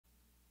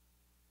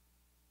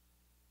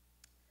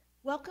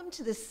Welcome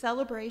to the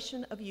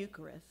celebration of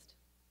Eucharist.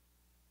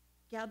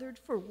 Gathered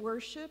for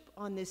worship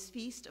on this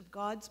feast of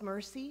God's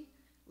mercy,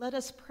 let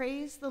us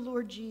praise the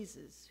Lord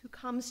Jesus, who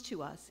comes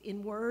to us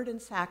in word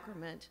and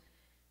sacrament,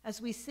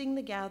 as we sing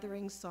the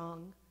gathering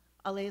song,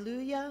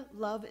 Alleluia,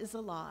 Love is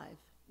Alive,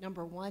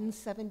 number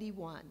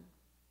 171.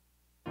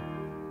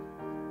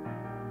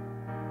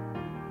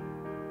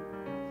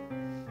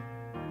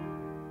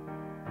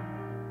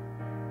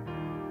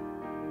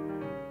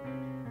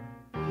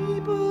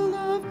 People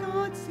of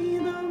God, see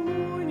the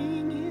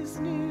morning is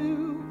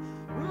new.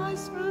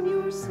 Rise from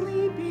your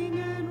sleeping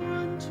and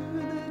run to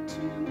the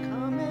tomb.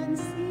 Come and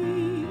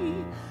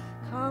see,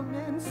 come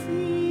and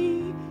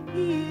see,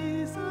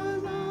 he is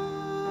alive.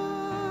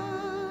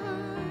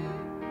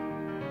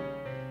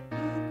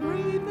 A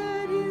grave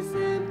that is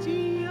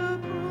empty, a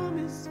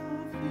promise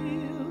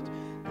fulfilled.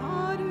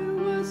 God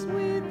who was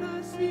with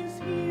us is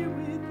here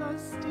with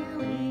us still.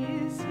 He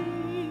is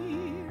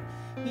here,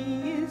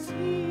 he is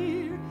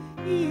here.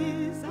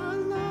 He is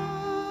alive.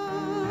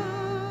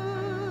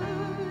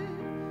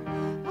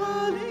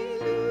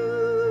 Alleluia,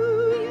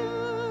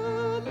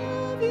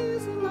 love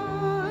is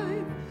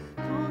alive.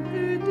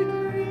 Conquered the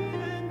grave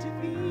and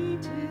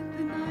defeated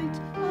the night.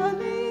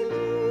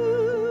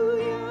 Alleluia,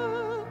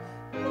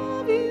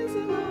 love is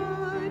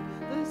alive.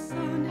 The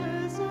sun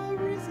has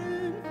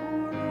arisen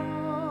for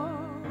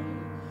all.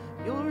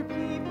 Your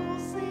people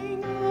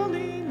sing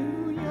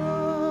Alleluia.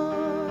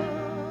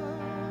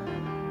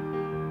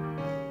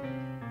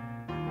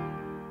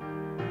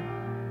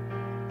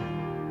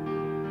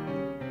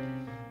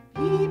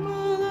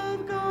 People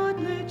of God,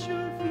 let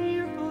your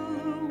fear fall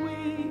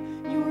away.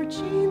 Your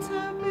chains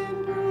have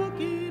been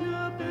broken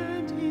up,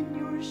 and in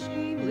your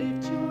shame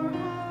lift your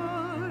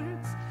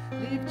hearts.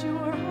 Lift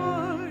your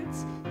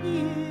hearts, he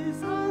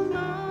is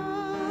alive.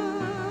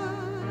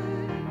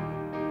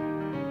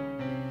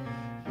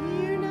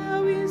 Here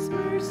now is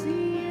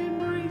mercy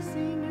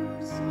embracing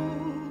your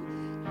soul.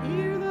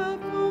 Hear the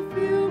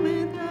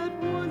fulfillment that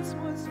once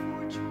was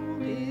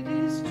foretold. It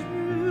is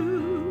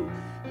true,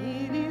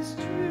 it is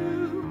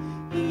true.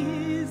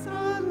 He is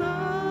alive.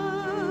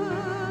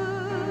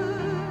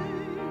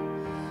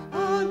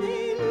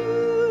 Alleluia,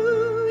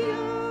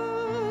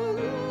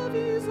 love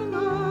is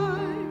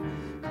alive.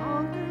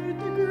 Conquered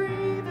the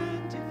grave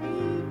and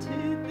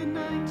defeated the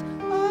night.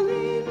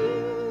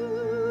 Alleluia,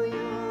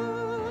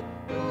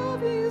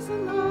 love is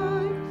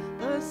alive.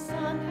 The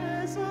sun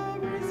has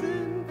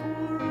arisen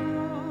for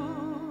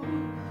all.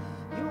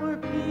 Your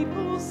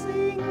people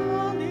sing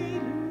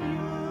Alleluia.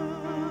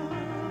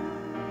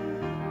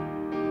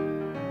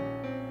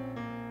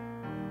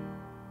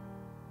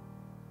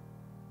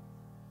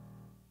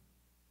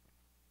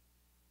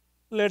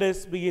 Let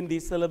us begin the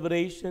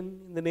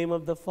celebration in the name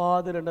of the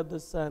Father, and of the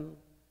Son,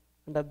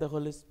 and of the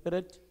Holy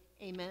Spirit.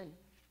 Amen.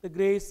 The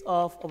grace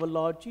of our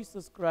Lord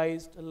Jesus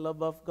Christ, and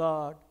love of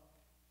God,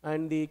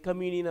 and the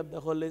communion of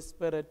the Holy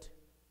Spirit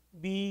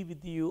be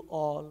with you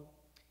all.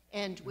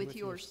 And with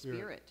your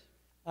spirit.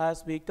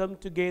 As we come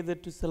together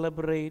to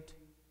celebrate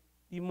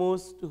the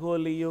most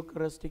holy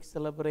Eucharistic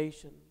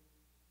celebration,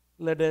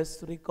 let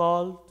us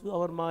recall to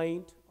our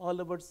mind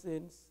all our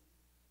sins,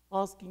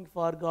 asking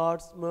for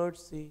God's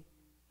mercy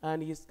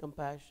and his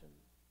compassion.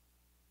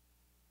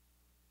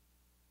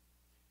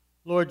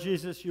 Lord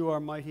Jesus, you are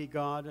mighty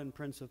God and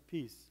Prince of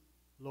Peace.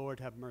 Lord,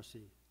 have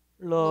mercy.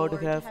 Lord,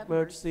 Lord, have have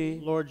mercy.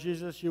 Lord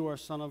Jesus, you are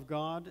Son of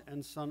God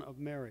and Son of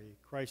Mary.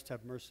 Christ,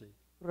 have mercy.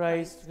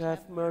 Christ,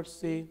 have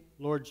mercy.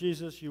 Lord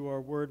Jesus, you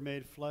are Word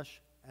made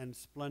flesh and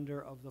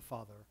splendor of the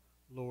Father.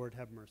 Lord,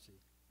 have mercy.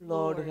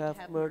 Lord, Lord, have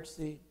have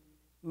mercy.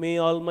 May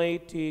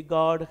Almighty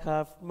God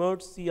have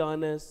mercy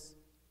on us,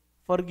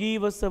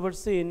 forgive us our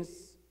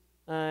sins,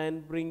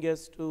 and bring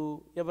us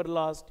to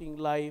everlasting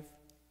life.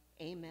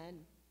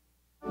 Amen.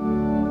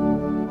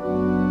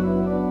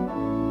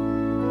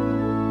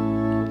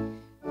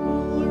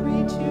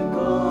 Glory to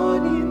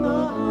God in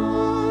the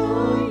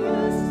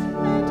highest,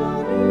 and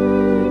on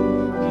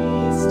earth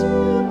peace to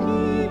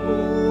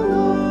people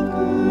of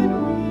good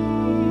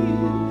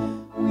will.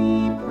 We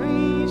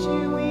praise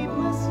you, we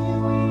bless you,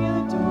 we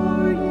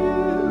adore you,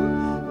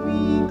 we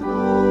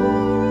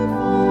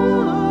glorify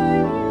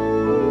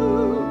you.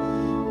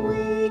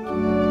 We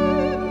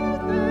give you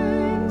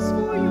thanks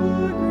for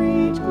your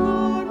great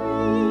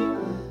glory.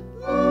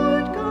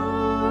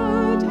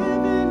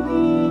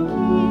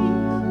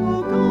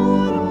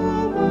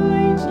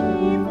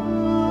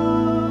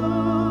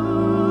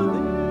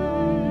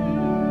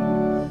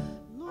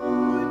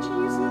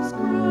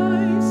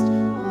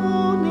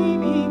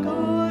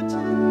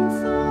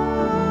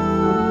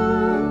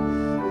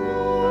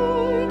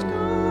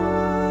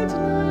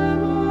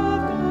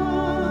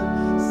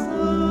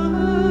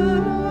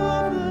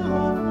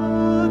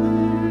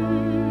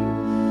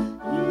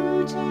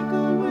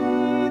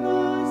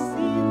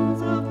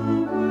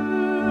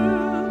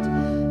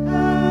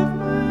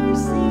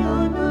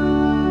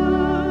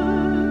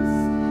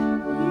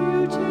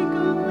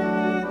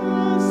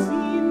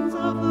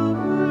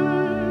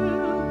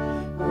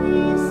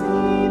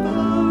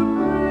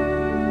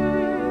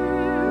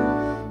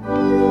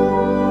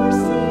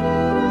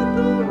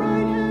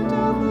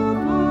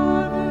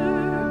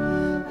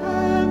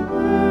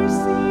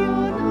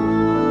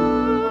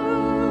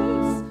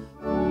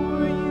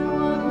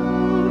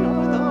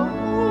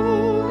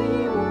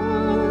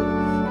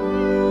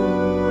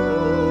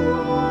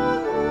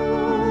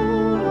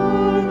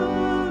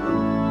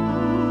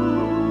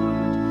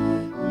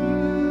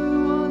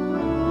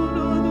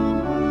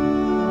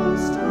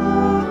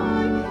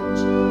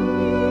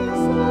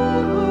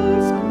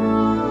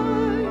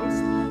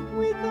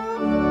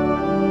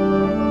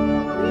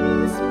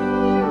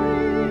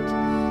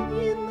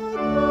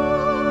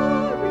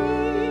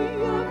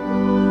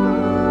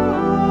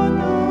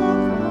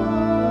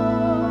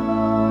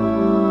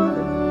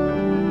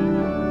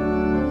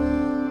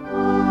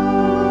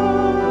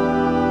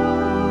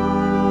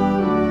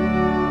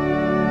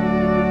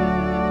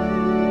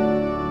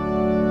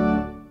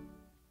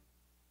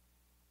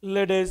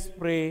 Let us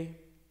pray.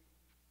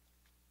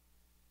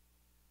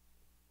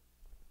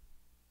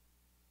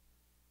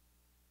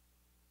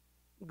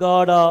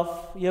 God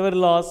of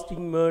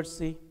everlasting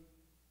mercy,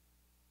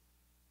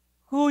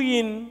 who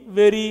in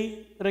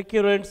very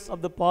recurrence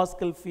of the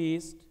Paschal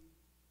feast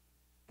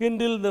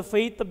kindle the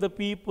faith of the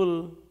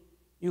people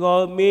you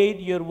have made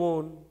your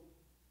own,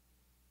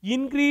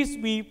 increase,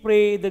 we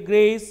pray, the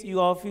grace you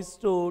have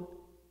bestowed,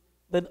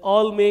 that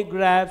all may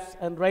grasp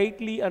and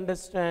rightly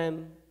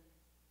understand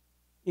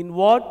in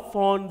what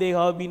font they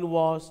have been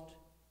washed,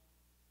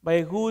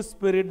 by whose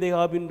Spirit they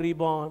have been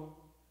reborn,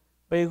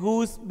 by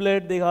whose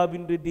blood they have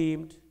been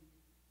redeemed,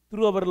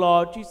 through our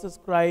Lord Jesus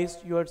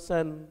Christ, your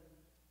Son,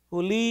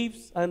 who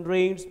lives and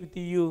reigns with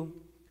you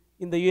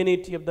in the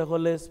unity of the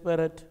Holy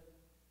Spirit,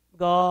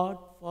 God,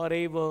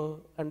 forever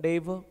and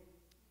ever.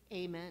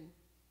 Amen.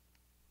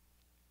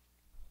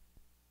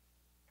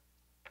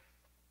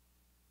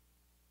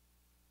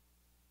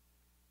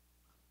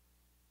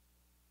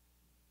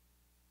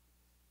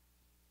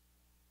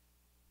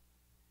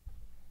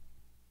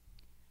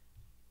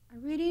 A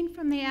reading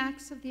from the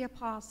Acts of the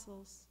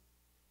Apostles.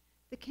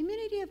 The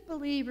community of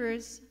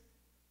believers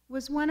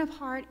was one of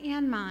heart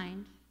and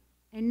mind,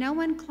 and no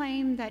one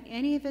claimed that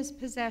any of his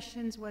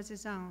possessions was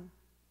his own.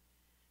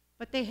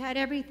 But they had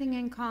everything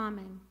in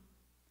common.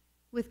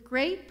 With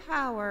great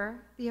power,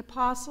 the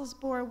apostles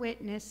bore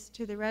witness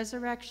to the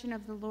resurrection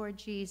of the Lord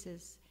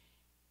Jesus,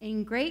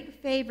 and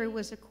great favor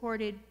was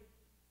accorded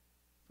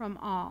from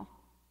all.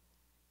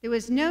 There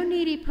was no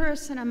needy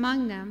person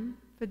among them,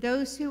 for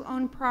those who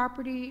owned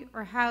property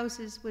or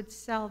houses would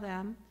sell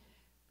them,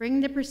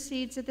 bring the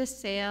proceeds of the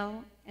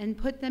sale, and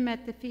put them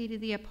at the feet of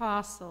the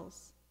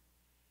apostles.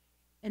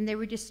 And they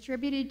were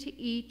distributed to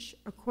each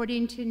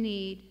according to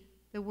need,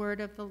 the word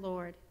of the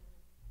Lord.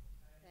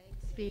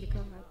 Thanks be to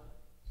God.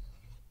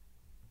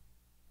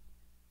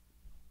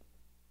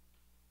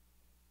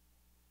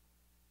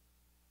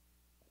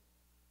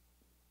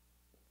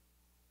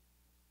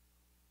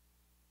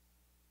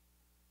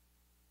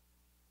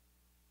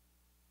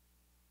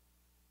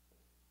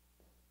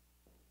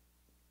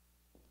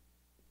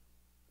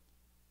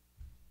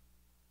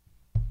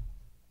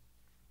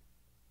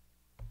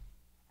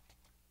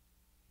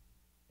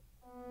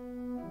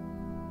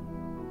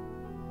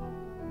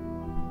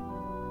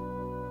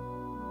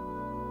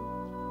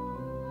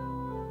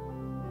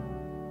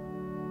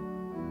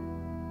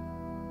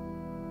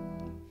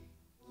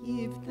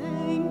 Give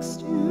thanks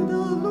to the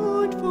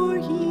Lord, for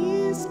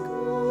he is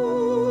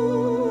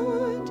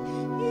good.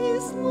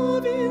 His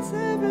love is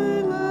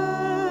everlasting.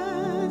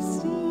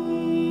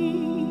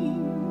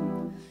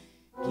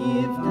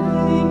 Give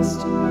thanks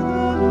to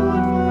the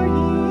Lord, for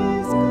he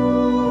is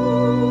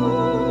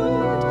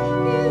good.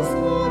 His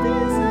love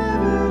is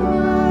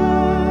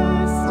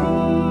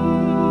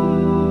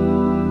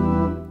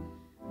everlasting.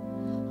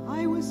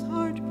 I was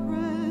hard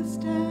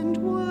pressed and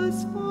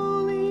was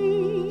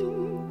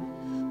falling,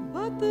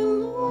 but the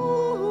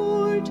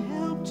Lord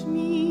helped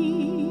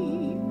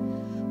me.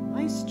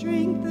 My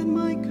strength and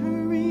my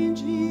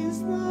courage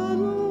is the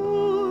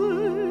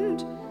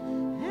Lord,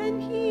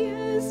 and he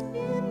has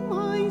been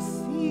my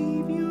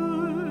Savior.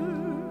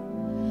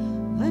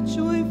 A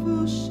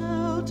joyful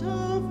shout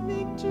of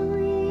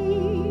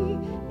victory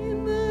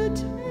in the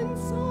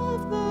tents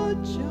of the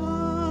just.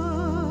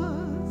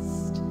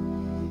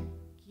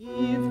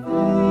 Give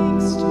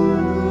thanks to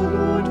the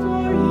Lord,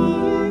 for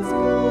he is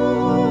good.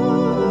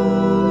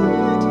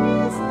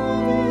 His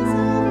love is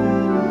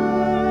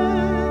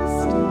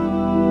everlasting.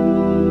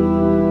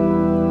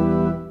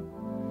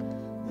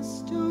 The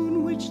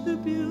stone which the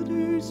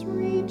builders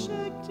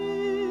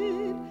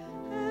rejected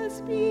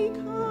has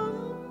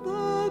become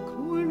the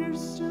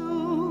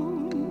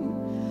cornerstone.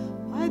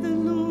 By the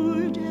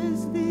Lord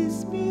has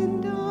this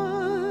been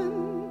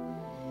done.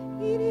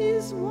 It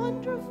is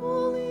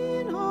wonderful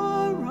in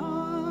our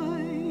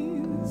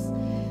eyes.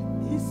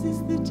 This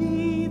is the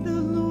day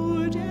the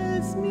Lord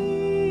has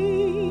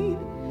made.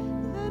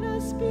 Let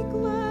us be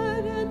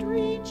glad and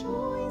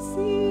rejoice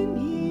in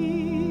it.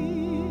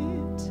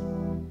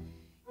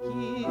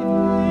 Give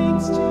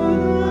thanks to the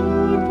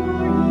Lord,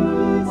 for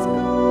he is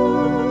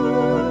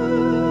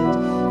good.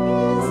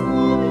 His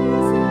love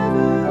is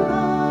everlasting.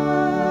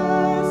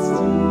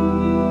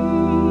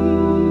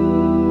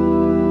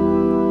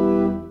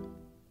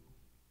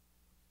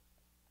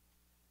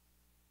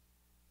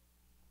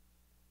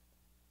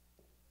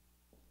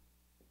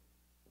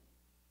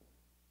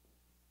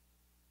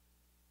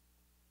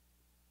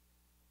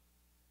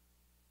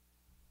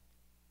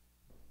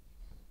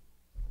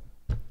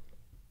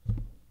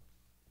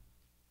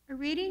 A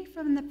reading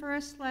from the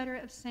first letter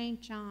of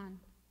St. John.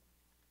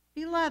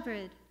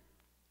 Beloved,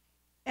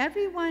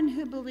 everyone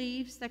who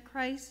believes that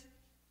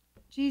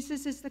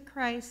Jesus is the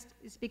Christ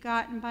is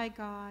begotten by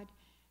God,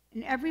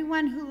 and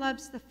everyone who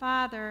loves the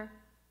Father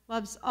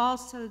loves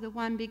also the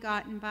one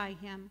begotten by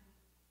him.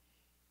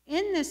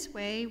 In this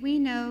way, we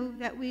know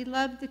that we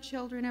love the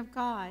children of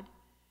God,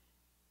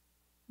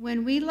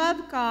 when we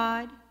love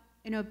God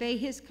and obey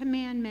his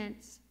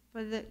commandments.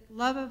 For the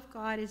love of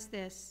God is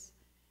this,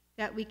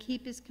 that we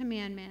keep his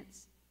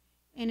commandments,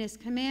 and his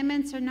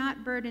commandments are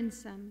not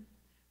burdensome.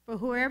 For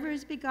whoever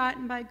is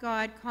begotten by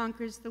God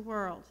conquers the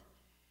world,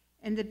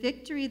 and the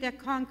victory that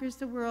conquers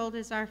the world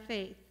is our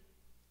faith.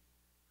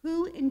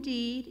 Who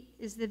indeed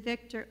is the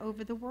victor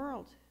over the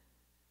world?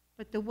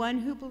 But the one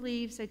who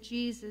believes that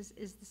Jesus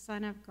is the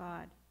Son of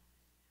God.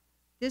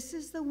 This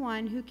is the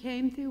one who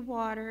came through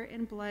water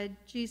and blood,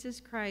 Jesus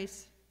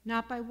Christ,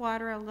 not by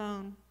water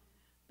alone,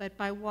 but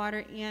by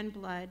water and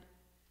blood.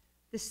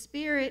 The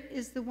Spirit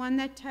is the one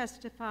that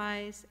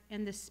testifies,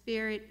 and the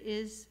Spirit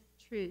is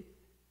truth.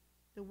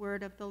 The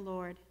word of the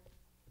Lord.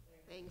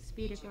 Thanks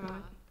be to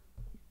God.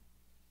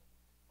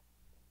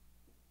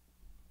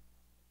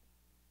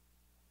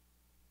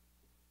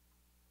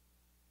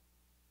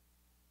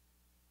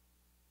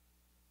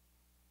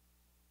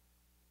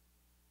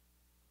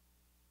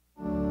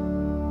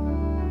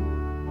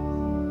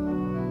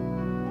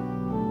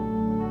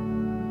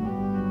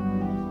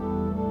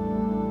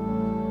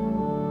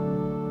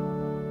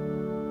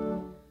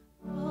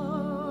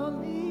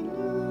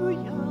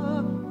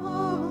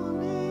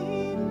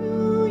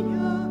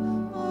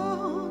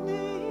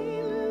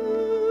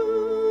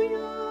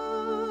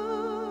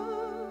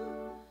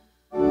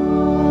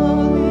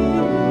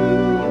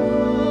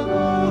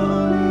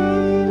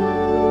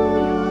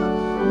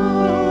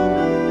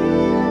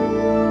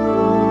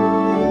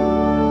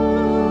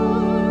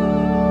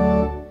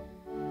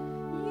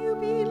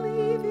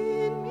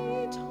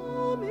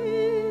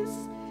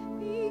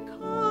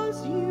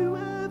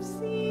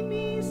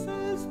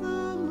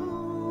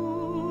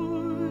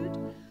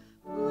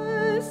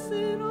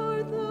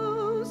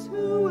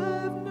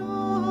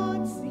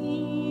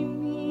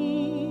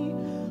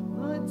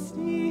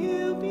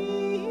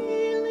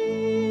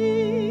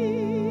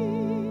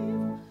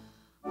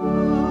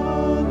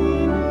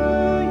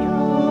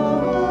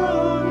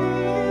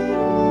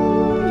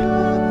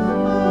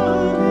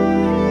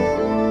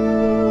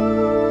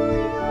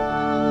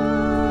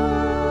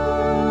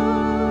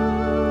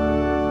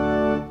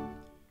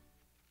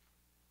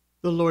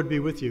 The Lord be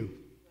with you.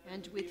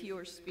 And with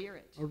your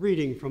spirit. A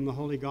reading from the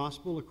Holy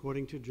Gospel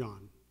according to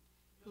John.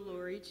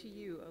 Glory to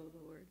you, O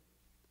Lord.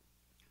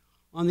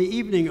 On the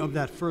evening of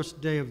that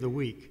first day of the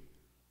week,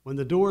 when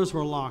the doors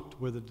were locked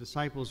where the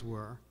disciples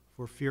were,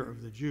 for fear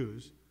of the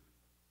Jews,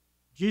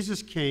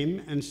 Jesus came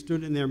and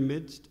stood in their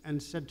midst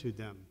and said to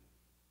them,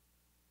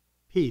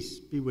 "Peace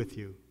be with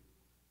you."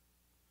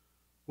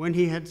 When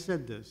he had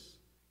said this,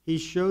 he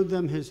showed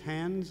them his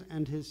hands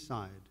and his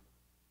side.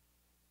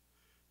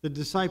 The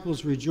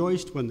disciples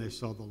rejoiced when they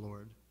saw the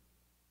Lord.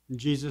 And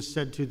Jesus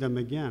said to them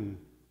again,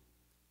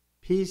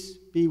 "Peace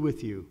be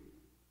with you.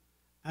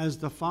 As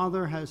the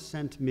Father has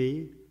sent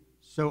me,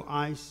 so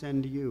I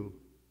send you."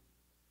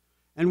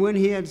 And when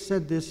he had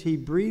said this, he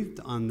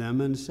breathed on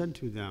them and said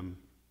to them,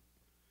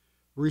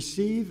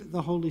 "Receive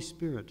the Holy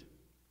Spirit.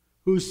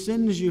 Whose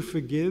sins you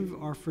forgive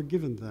are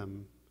forgiven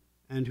them,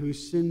 and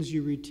whose sins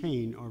you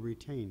retain are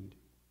retained."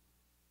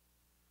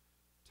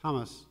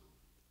 Thomas,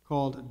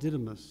 called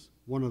Didymus,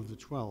 one of the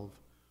 12,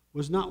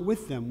 was not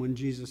with them when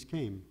Jesus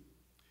came.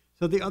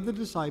 So the other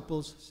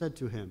disciples said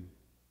to him,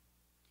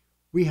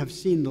 "We have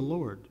seen the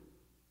Lord."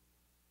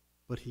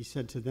 But he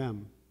said to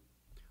them,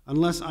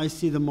 "Unless I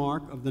see the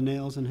mark of the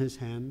nails in his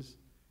hands,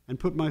 and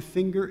put my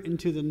finger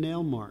into the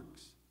nail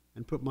marks,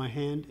 and put my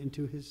hand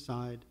into his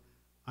side,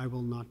 I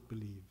will not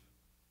believe."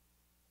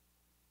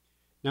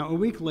 Now a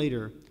week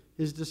later,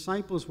 his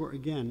disciples were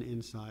again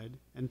inside,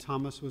 and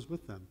Thomas was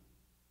with them.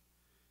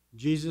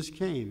 Jesus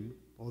came,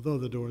 although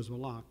the doors were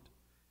locked,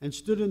 and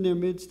stood in their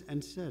midst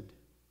and said,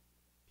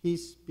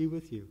 "Peace be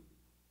with you."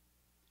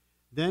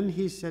 Then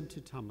he said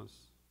to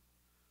Thomas,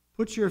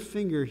 "Put your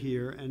finger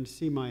here and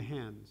see my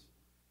hands,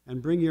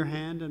 and bring your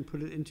hand and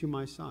put it into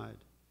my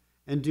side,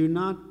 and do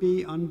not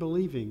be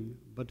unbelieving,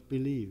 but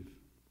believe."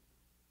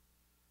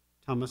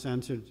 Thomas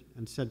answered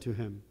and said to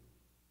him,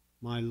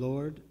 "My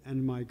Lord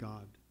and my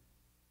God."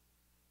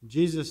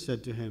 Jesus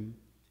said to him,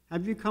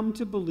 "Have you come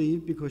to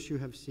believe because you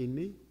have seen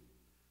me?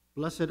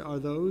 Blessed are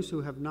those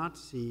who have not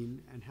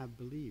seen and have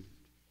believed."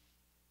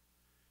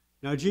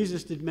 Now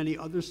Jesus did many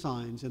other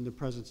signs in the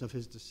presence of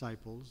his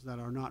disciples that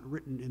are not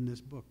written in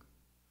this book.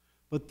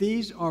 But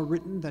these are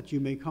written that you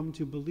may come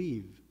to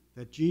believe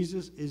that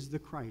Jesus is the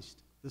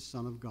Christ, the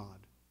Son of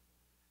God,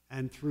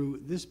 and through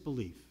this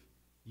belief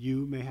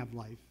you may have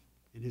life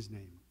in his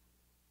name.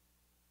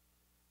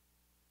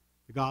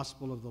 The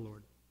Gospel of the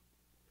Lord.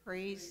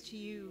 Praise to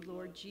you,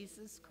 Lord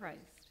Jesus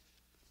Christ.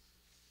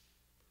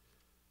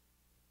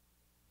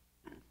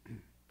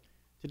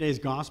 Today's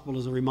gospel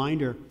is a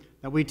reminder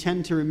that we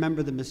tend to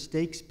remember the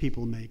mistakes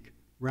people make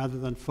rather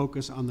than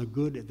focus on the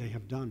good they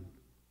have done.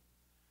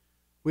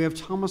 We have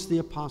Thomas the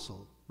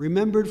Apostle,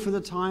 remembered for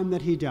the time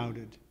that he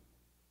doubted.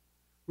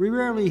 We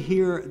rarely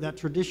hear that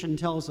tradition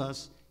tells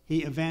us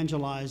he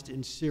evangelized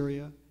in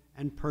Syria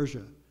and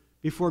Persia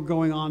before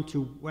going on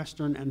to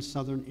western and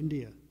southern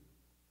India.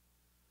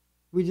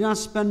 We do not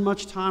spend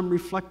much time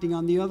reflecting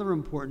on the other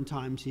important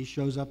times he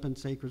shows up in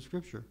sacred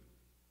scripture.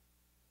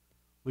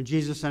 When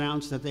Jesus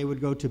announced that they would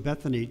go to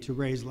Bethany to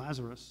raise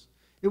Lazarus,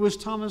 it was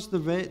Thomas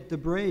the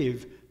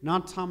brave,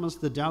 not Thomas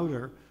the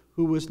doubter,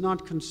 who was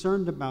not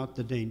concerned about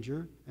the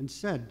danger, and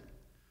said,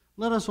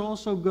 "Let us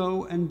also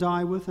go and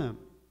die with him."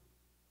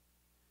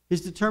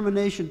 His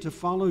determination to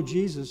follow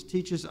Jesus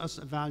teaches us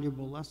a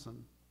valuable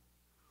lesson.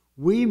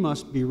 We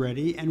must be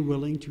ready and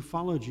willing to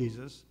follow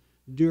Jesus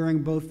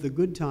during both the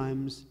good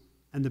times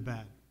and the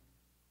bad.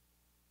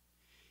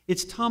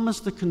 It's Thomas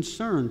the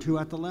concerned who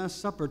at the Last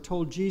Supper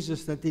told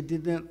Jesus that they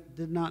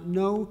did not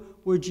know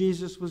where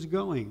Jesus was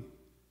going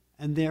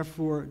and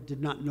therefore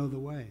did not know the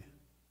way.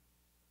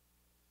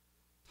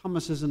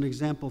 Thomas is an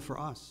example for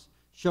us,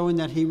 showing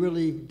that he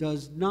really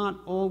does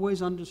not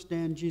always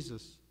understand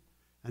Jesus,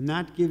 and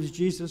that gives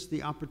Jesus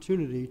the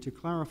opportunity to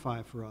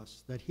clarify for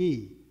us that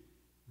he,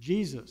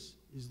 Jesus,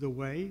 is the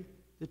way,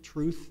 the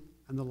truth,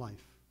 and the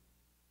life.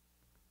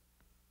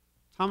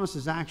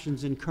 Thomas's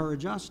actions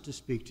encourage us to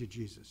speak to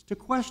Jesus, to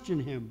question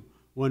him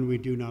when we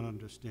do not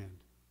understand.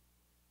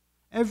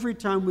 Every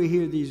time we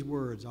hear these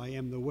words, "I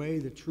am the way,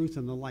 the truth,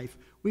 and the life,"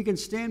 we can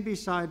stand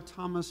beside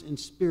Thomas in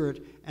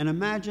spirit and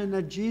imagine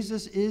that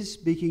Jesus is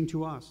speaking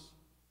to us.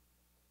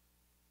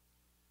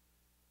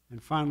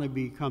 And finally,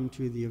 we come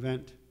to the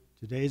event,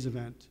 today's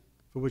event,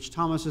 for which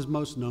Thomas is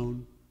most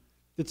known,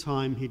 the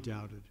time he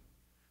doubted.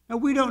 Now,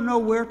 we don't know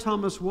where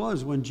Thomas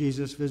was when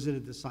Jesus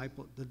visited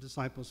the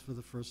disciples for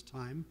the first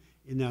time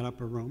in that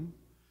upper room.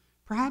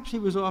 Perhaps he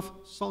was off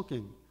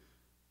sulking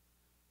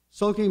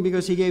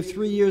because he gave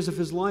 3 years of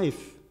his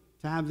life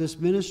to have this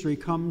ministry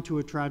come to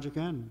a tragic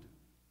end.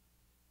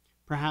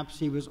 Perhaps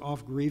he was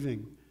off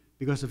grieving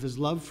because of his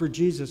love for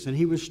Jesus, and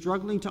he was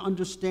struggling to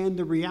understand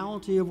the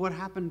reality of what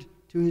happened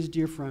to his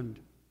dear friend.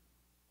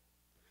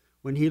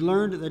 When he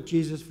learned that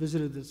Jesus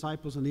visited the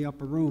disciples in the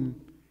upper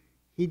room,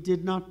 he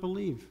did not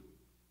believe.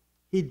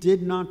 He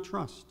did not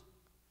trust.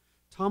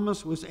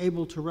 Thomas was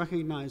able to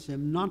recognize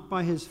him not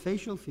by his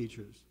facial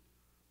features,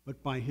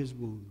 but by his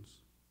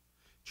wounds.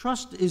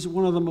 Trust is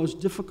one of the most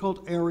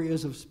difficult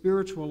areas of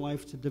spiritual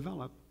life to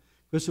develop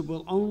because it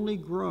will only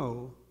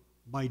grow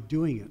by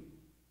doing it.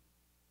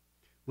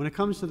 When it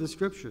comes to the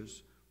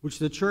scriptures, which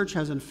the church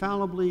has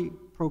infallibly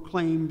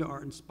proclaimed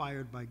are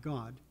inspired by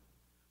God,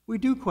 we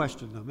do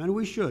question them, and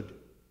we should.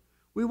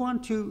 We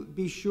want to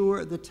be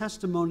sure the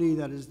testimony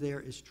that is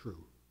there is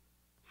true.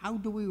 How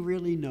do we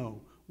really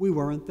know? We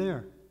weren't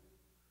there.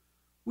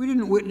 We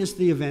didn't witness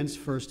the events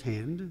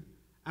firsthand.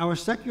 Our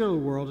secular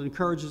world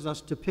encourages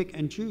us to pick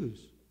and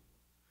choose.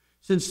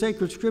 Since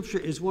sacred scripture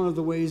is one of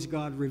the ways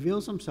God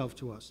reveals himself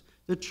to us,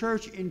 the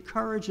church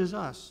encourages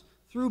us,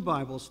 through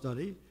Bible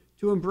study,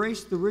 to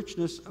embrace the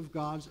richness of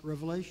God's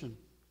revelation.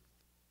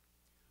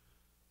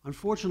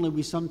 Unfortunately,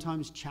 we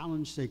sometimes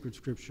challenge sacred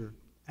scripture,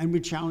 and we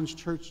challenge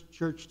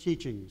church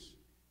teachings.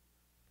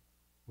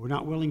 We're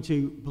not willing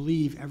to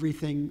believe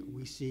everything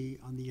we see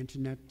on the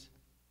internet,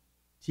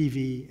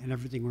 TV, and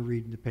everything we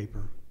read in the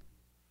paper.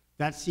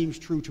 That seems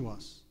true to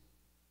us.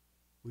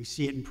 We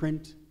see it in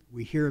print,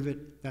 we hear of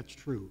it, that's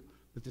true.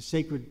 But the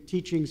sacred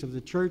teachings of the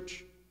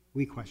church,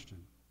 we question.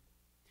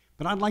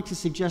 But I'd like to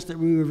suggest that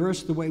we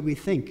reverse the way we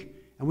think,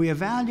 and we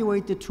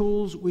evaluate the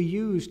tools we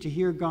use to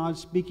hear God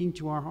speaking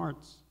to our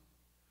hearts.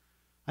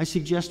 I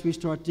suggest we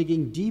start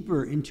digging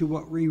deeper into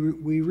what we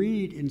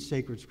read in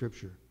sacred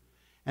scripture,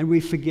 and we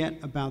forget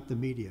about the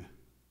media.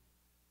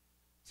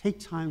 Take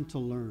time to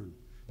learn.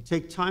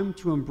 Take time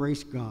to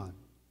embrace God.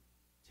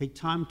 Take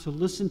time to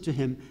listen to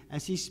him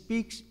as he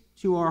speaks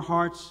to our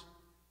hearts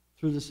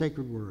through the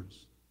sacred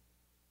words.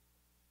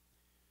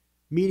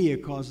 Media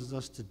causes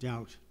us to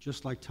doubt,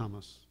 just like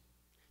Thomas.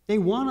 They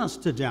want us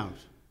to doubt.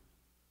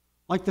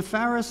 Like the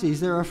Pharisees,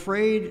 they're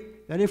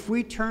afraid that if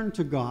we turn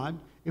to God,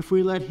 if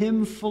we let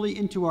him fully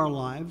into our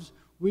lives,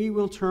 we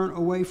will turn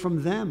away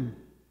from them,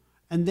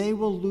 and they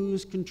will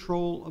lose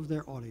control of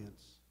their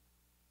audience.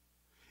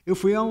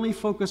 If we only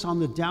focus on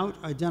the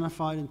doubt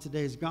identified in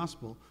today's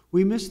gospel,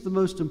 we miss the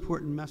most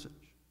important message.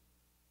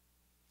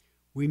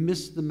 We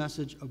miss the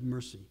message of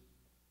mercy.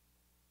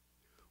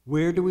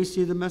 Where do we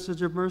see the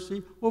message of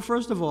mercy? Well,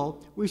 first of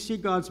all, we see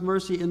God's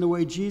mercy in the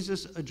way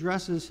Jesus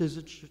addresses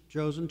his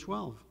chosen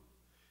 12.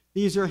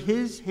 These are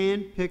his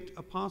hand-picked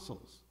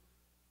apostles,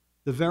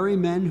 the very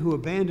men who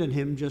abandoned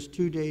him just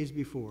 2 days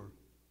before.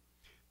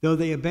 Though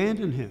they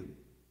abandoned him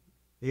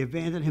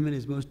in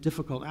his most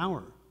difficult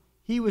hour.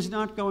 He was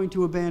not going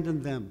to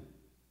abandon them.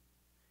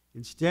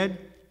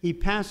 Instead, he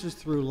passes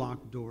through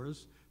locked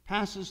doors,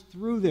 passes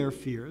through their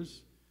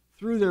fears,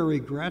 through their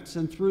regrets,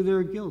 and through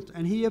their guilt,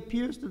 and he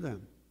appears to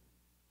them.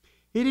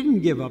 He didn't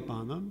give up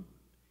on them.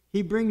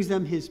 He brings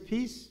them his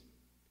peace,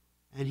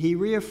 and he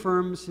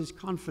reaffirms his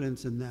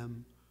confidence in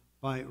them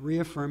by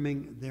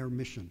reaffirming their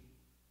mission.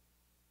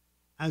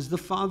 As the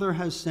Father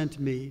has sent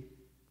me,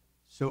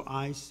 so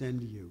I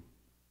send you.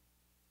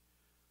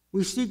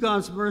 We see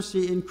God's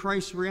mercy in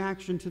Christ's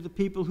reaction to the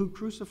people who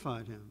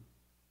crucified him.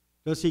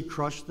 Does he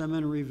crush them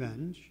in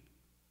revenge?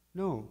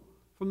 No.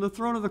 From the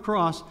throne of the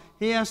cross,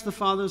 he asks the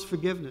Father's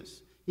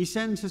forgiveness. He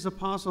sends his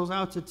apostles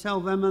out to tell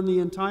them and the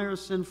entire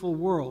sinful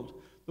world,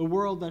 the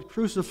world that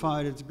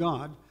crucified its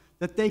God,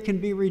 that they can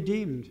be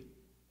redeemed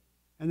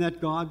and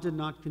that God did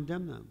not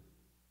condemn them.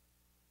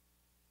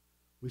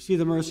 We see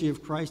the mercy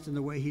of Christ in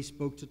the way he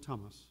spoke to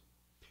Thomas.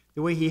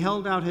 the way he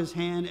held out his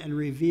hand and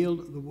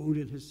revealed the wound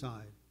in his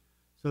side,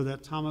 so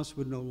that Thomas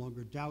would no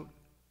longer doubt,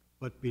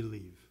 but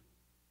believe.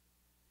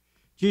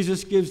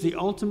 Jesus gives the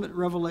ultimate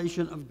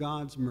revelation of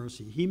God's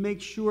mercy. He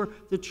makes sure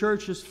the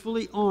church is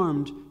fully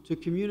armed to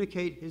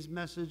communicate his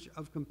message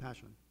of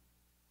compassion.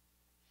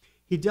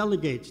 He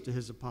delegates to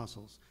his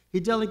apostles. He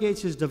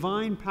delegates his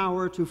divine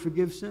power to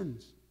forgive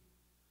sins.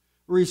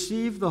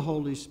 Receive the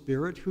Holy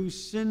Spirit,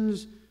 whose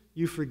sins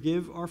you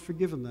forgive are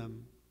forgiven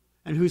them,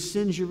 and whose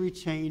sins you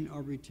retain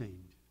are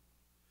retained.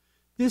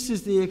 This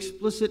is the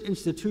explicit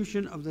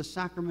institution of the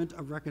sacrament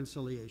of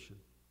reconciliation.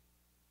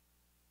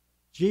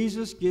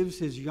 Jesus gives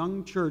his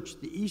young church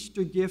the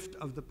Easter gift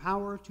of the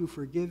power to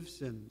forgive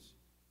sins.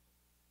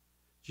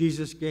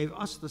 Jesus gave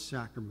us the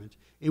sacrament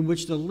in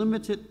which the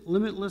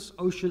limitless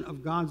ocean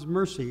of God's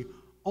mercy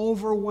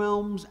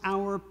overwhelms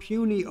our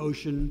puny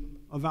ocean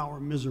of our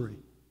misery.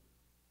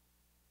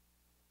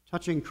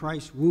 Touching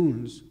Christ's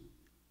wounds,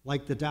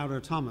 like the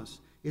doubter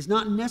Thomas, is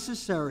not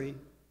necessary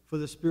for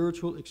the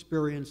spiritual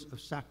experience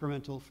of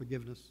sacramental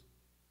forgiveness.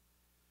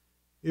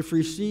 If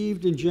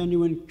received in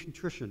genuine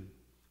contrition,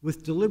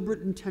 with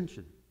deliberate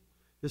intention,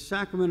 the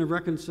sacrament of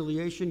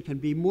reconciliation can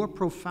be more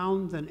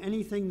profound than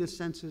anything the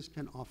senses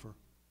can offer.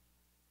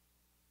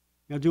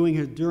 Now, during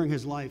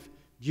his life,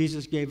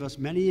 Jesus gave us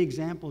many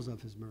examples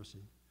of his mercy.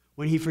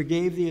 When he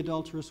forgave the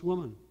adulterous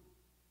woman,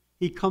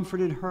 he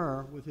comforted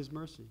her with his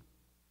mercy.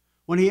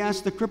 When he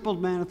asked the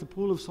crippled man at the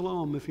pool of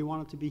Siloam if he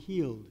wanted to be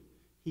healed,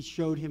 he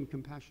showed him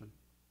compassion.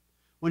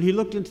 When he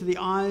looked into the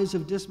eyes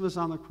of Dismas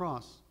on the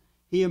cross,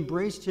 he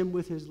embraced him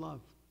with his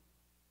love.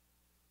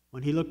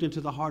 When he looked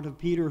into the heart of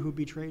Peter who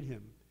betrayed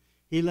him,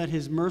 he let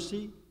his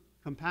mercy,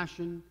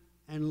 compassion,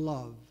 and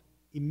love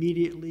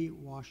immediately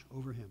wash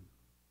over him.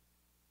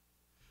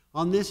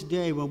 On this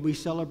day, when we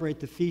celebrate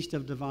the Feast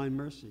of Divine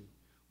Mercy,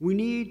 we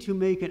need to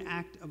make an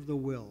act of the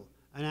will,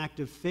 an act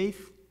of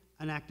faith,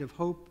 an act of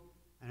hope,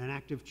 and an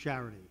act of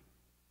charity,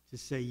 to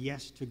say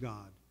yes to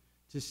God,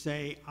 to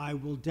say, I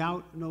will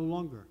doubt no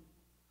longer.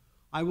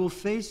 I will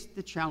face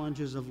the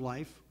challenges of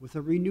life with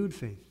a renewed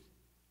faith.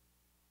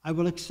 I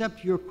will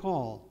accept your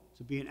call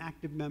to be an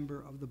active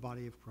member of the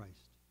body of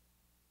Christ.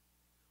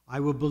 I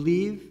will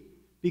believe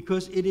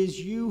because it is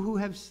you who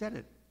have said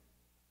it.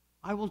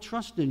 I will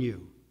trust in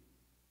you.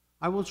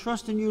 I will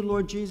trust in you,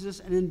 Lord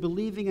Jesus, and in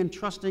believing and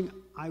trusting,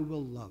 I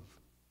will love.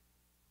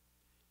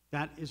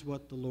 That is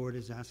what the Lord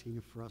is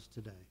asking for us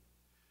today.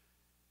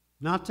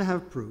 Not to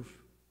have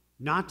proof,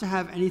 not to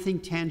have anything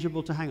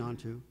tangible to hang on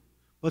to,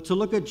 but to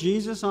look at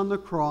Jesus on the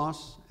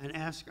cross and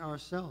ask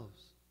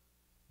ourselves,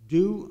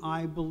 do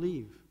I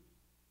believe?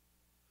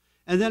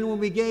 And then when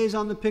we gaze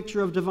on the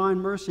picture of divine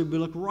mercy, we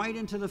look right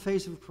into the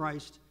face of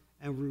Christ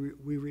and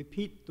we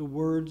repeat the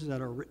words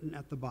that are written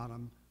at the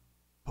bottom,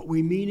 but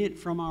we mean it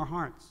from our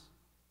hearts.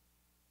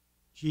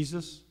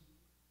 Jesus,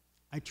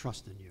 I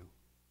trust in you.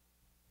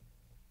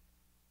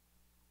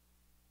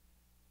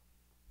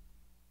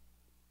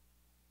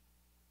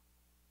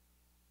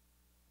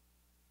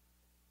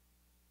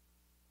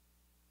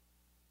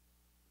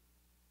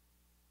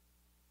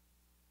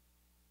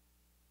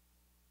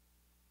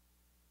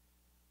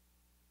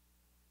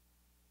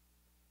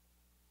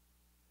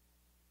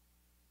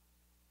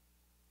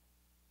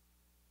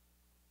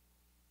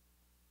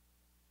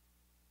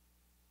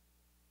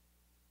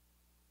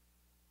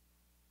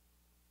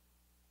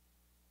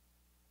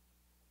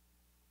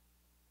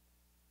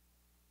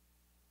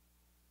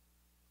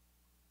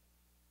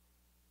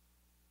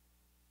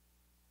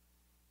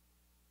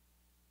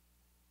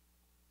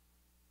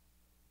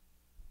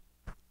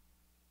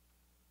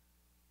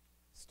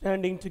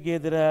 Standing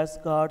together as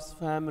God's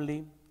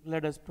family,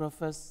 let us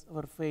profess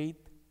our faith.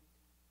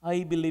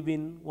 I believe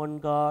in one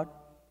God,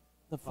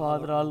 the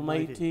Father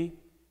Almighty,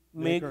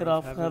 maker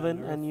of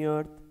heaven and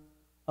earth,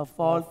 of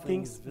all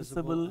things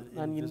visible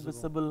and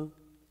invisible.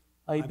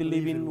 I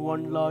believe in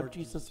one Lord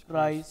Jesus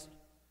Christ,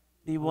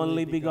 the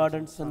only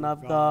begotten Son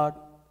of God,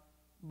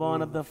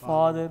 born of the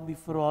Father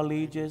before all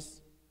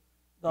ages,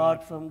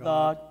 God from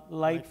God,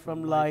 light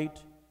from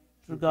light,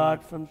 true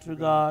God from true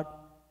God,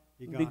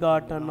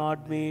 begotten,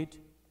 not made,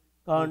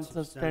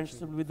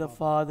 consubstantial with the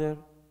Father.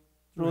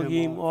 Through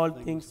him all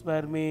things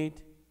were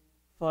made.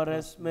 For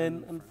us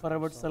men and for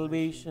our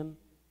salvation,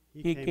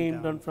 he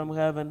came down from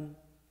heaven,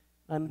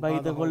 and by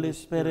the Holy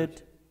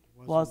Spirit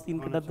was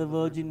incarnate of the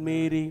Virgin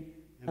Mary,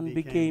 and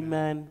became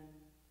man.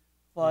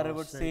 For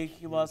our sake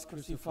he was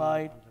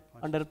crucified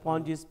under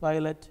Pontius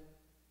Pilate.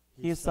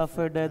 He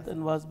suffered death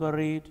and was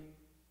buried,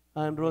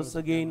 and rose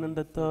again on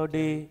the third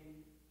day,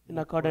 in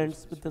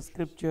accordance with the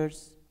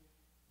Scriptures.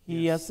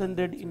 He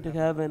ascended into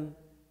heaven,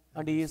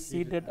 and he is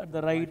seated at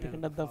the right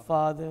hand of the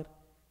Father.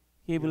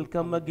 He will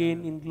come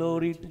again in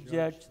glory to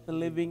judge the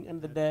living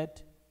and the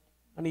dead,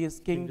 and his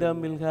kingdom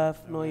will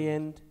have no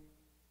end.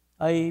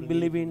 I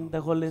believe in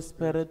the Holy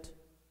Spirit,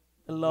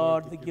 the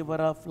Lord, the giver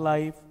of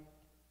life,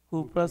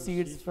 who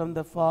proceeds from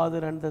the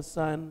Father and the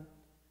Son,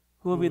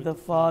 who with the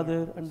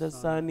Father and the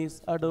Son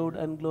is adored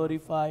and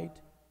glorified,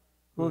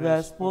 who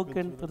has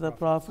spoken through the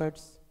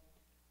prophets.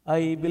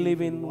 I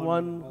believe in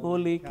one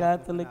holy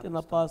Catholic and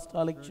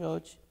Apostolic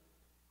Church.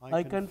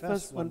 I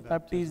confess one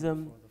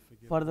baptism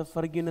for the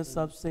forgiveness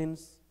of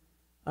sins,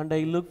 and I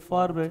look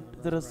forward to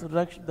the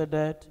resurrection of the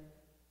dead,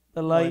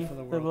 the life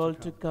of the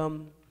world to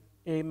come.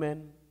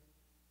 Amen.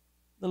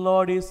 The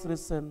Lord is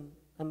risen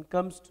and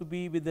comes to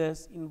be with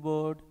us in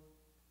word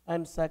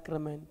and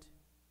sacrament.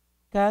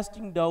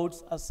 Casting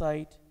doubts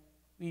aside,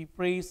 we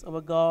praise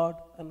our God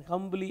and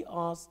humbly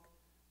ask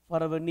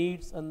for our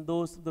needs and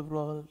those of the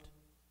world.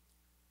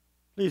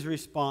 Please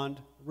respond,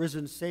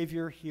 Risen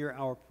Savior, hear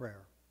our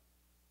prayer.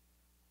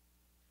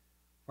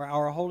 For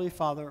our Holy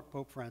Father,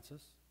 Pope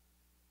Francis,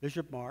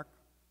 Bishop Mark,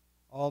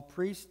 all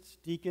priests,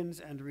 deacons,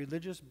 and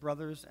religious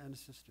brothers and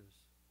sisters,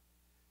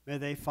 may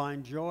they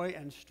find joy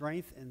and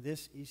strength in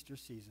this Easter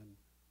season,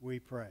 we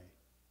pray.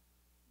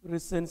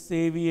 Risen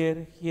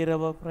Savior, hear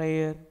our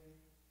prayer.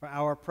 For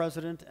our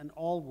President and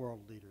all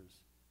world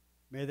leaders,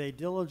 may they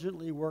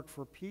diligently work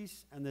for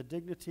peace and the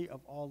dignity of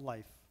all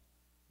life,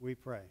 we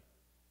pray.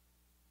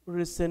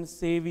 Risen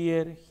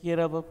Savior, hear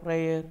our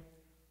prayer.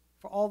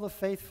 For all the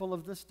faithful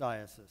of this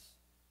diocese,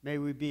 may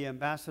we be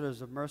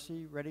ambassadors of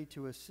mercy, ready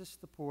to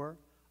assist the poor,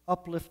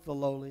 uplift the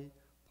lowly,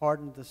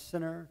 pardon the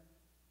sinner,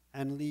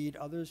 and lead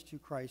others to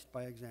Christ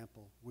by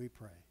example, we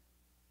pray.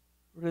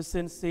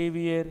 Risen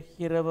Savior,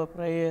 hear our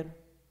prayer.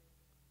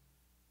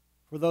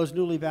 For those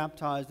newly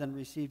baptized and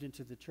received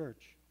into the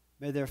church,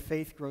 may their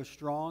faith grow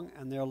strong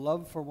and their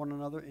love for one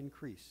another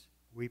increase,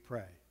 we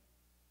pray.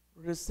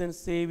 Risen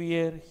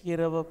Savior,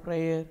 hear our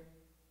prayer.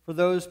 For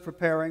those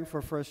preparing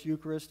for First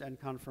Eucharist and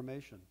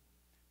Confirmation,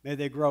 may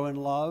they grow in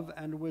love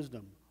and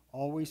wisdom,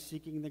 always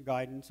seeking the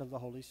guidance of the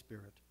Holy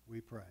Spirit,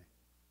 we pray.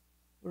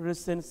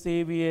 Risen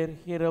Savior,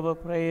 hear our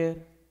prayer.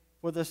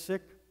 For the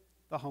sick,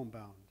 the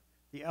homebound,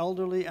 the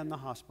elderly, and the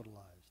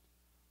hospitalized,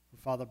 for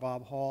Father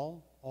Bob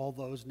Hall, all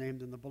those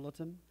named in the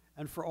bulletin,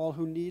 and for all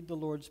who need the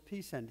Lord's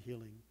peace and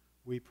healing,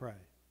 we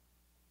pray.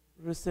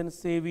 Risen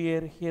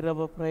Savior, hear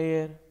our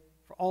prayer.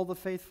 For all the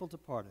faithful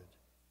departed,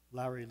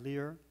 Larry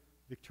Lear,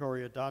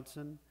 Victoria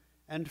Dodson,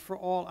 and for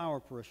all our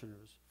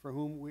parishioners for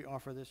whom we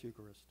offer this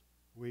Eucharist,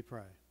 we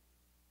pray.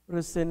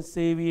 Risen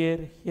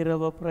Savior, hear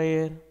our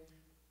prayer.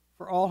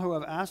 For all who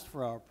have asked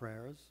for our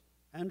prayers,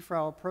 and for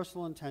our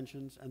personal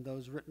intentions and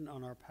those written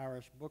on our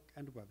parish book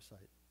and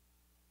website.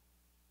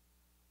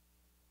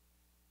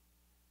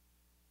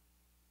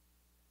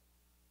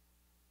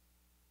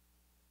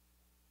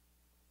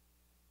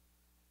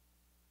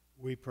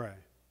 We pray.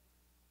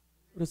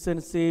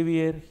 Risen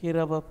Savior, hear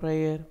our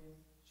prayer.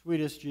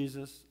 Sweetest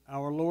Jesus,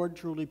 our Lord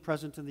truly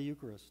present in the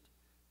Eucharist,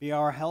 be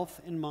our health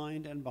in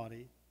mind and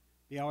body,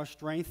 be our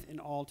strength in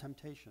all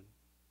temptation,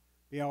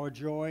 be our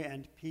joy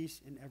and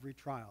peace in every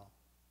trial,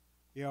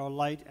 be our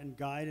light and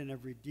guide in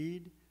every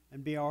deed,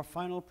 and be our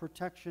final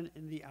protection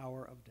in the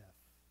hour of death.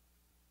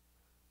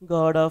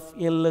 God of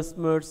endless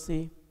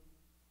mercy,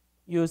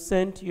 you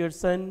sent your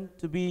Son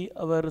to be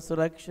our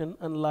resurrection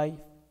and life.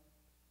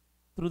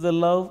 Through the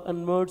love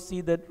and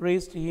mercy that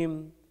raised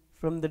him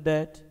from the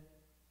dead,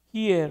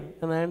 hear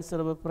and answer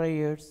our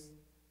prayers.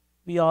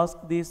 We ask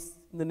this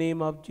in the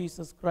name of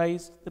Jesus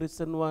Christ, the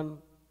risen one,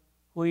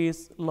 who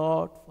is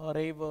Lord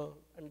forever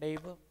and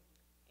ever.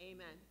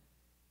 Amen.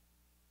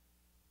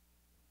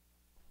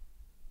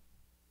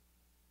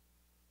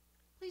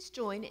 Please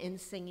join in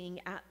singing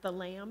At the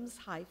Lamb's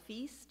High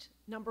Feast,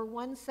 number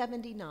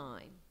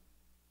 179.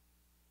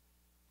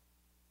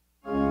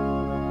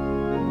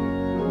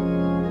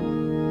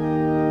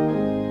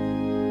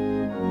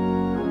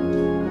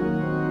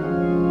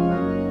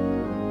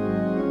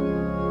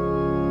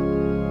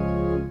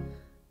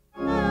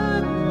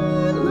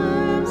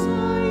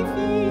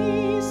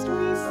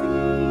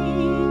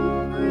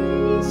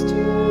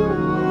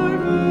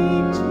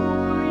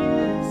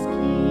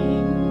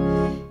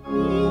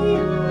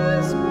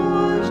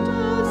 Washed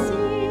us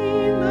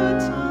in the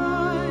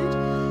tide,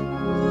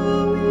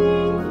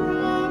 flowing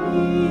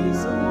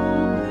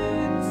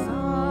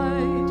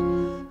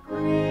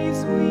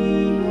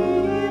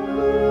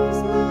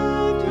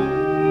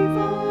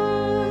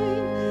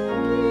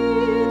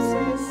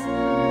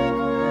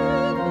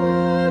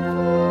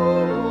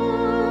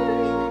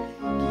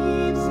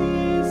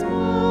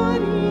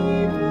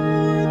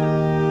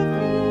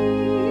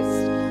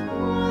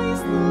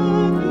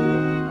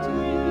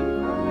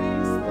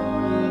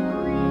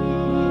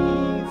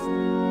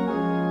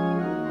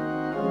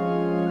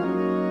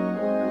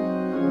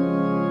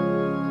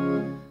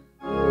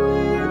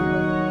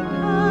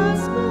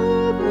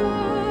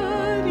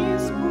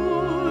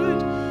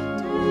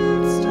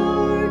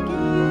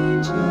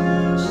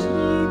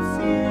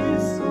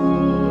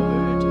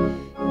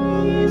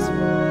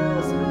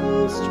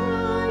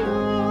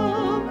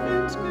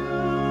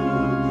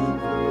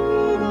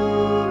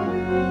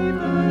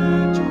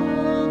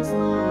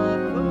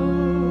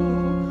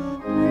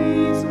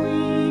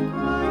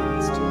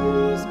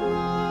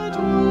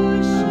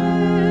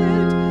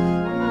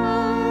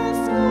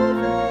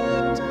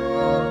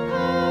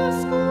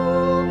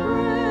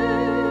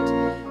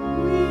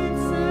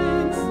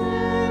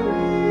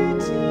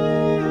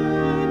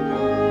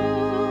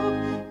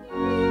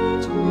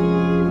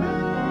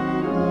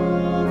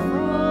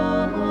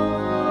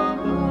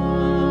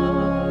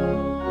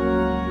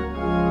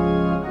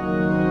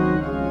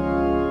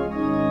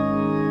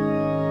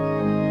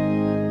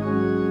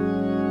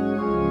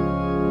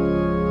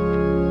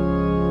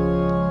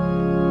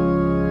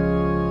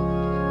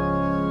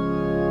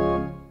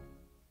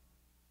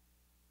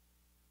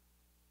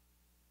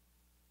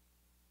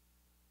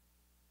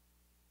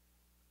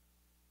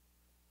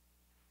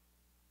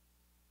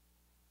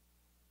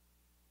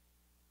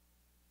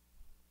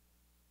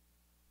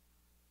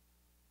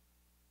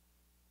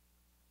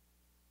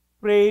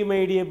Pray,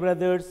 my dear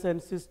brothers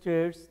and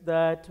sisters,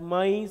 that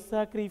my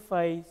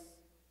sacrifice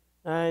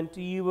and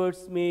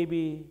yours may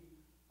be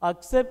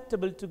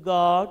acceptable to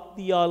God,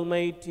 the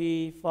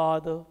Almighty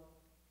Father.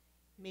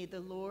 May the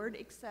Lord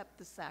accept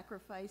the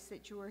sacrifice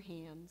at your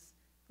hands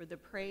for the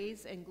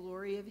praise and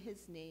glory of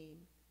his name,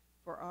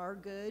 for our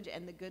good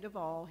and the good of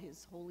all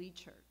his holy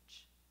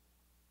church.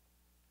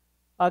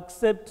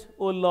 Accept,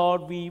 O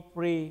Lord, we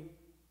pray,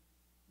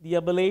 the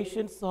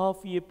oblations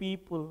of your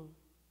people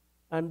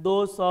and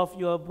those of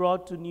your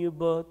brought to new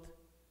birth,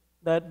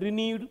 that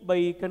renewed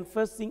by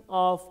confessing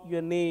of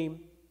your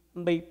name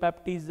and by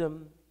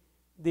baptism,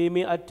 they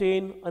may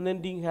attain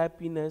unending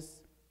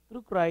happiness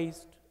through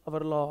Christ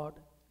our Lord.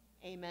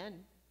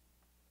 Amen.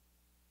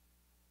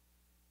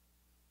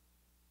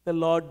 The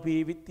Lord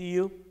be with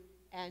you.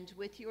 And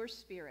with your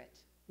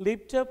spirit,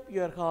 Lift up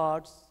your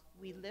hearts.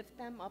 we lift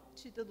them up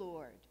to the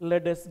Lord.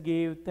 Let us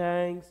give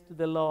thanks to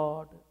the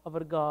Lord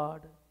our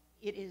God.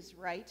 It is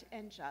right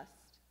and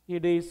just.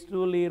 It is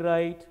truly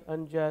right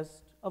and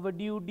just, our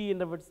duty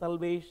and our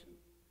salvation,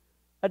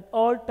 at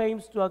all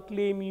times to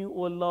acclaim you,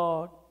 O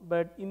Lord,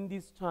 but in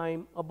this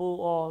time, above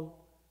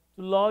all,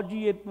 to laud you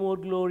yet more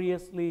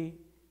gloriously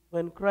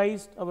when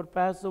Christ our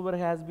Passover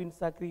has been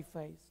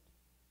sacrificed.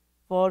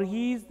 For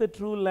he is the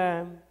true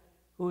Lamb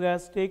who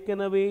has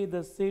taken away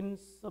the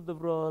sins of the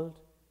world.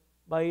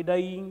 By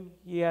dying,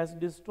 he has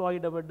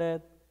destroyed our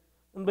death,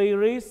 and by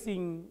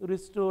raising,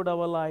 restored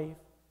our life.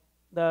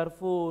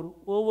 Therefore,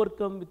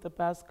 overcome with the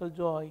paschal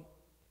joy,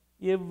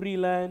 every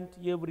land,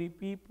 every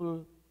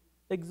people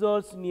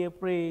exalts in your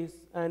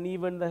praise, and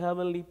even the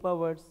heavenly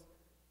powers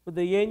with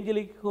the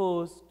angelic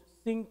host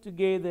sing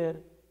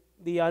together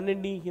the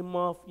unending hymn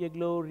of your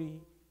glory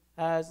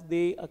as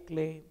they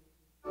acclaim.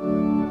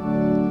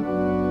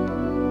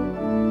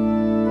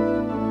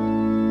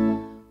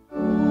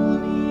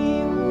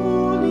 Holy,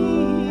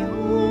 holy,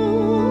 holy,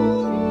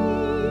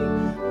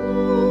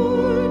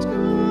 Lord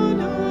God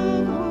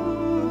of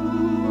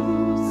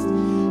hosts,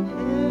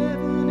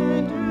 heaven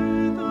and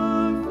earth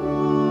are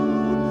full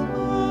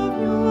of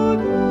your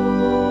glory.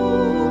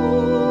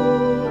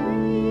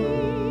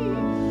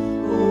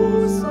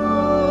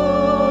 Hosanna,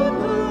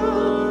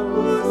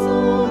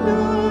 Hosanna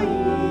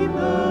in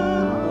the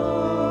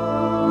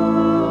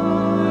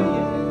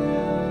highest.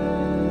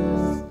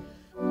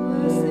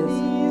 Blessed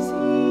is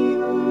he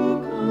who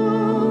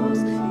comes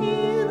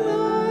in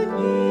the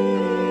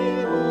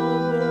name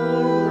of the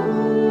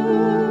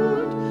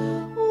Lord.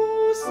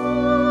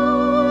 Hosanna,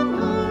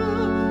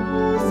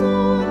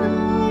 Hosanna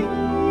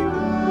in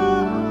the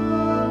highest.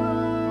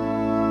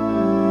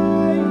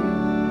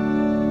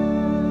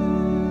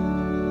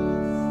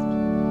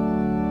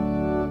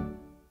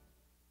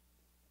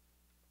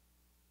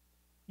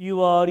 You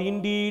are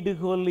indeed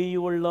holy,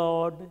 O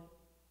Lord,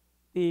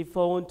 the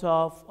fount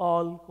of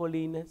all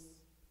holiness.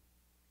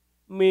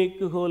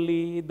 Make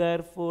holy,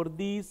 therefore,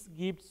 these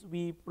gifts,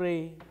 we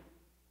pray,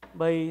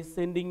 by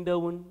sending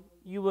down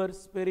your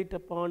Spirit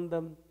upon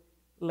them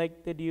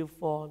like the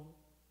dewfall,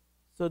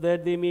 so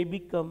that they may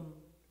become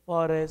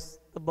for us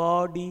the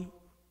body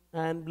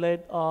and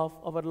blood of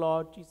our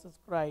Lord Jesus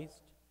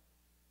Christ.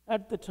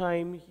 At the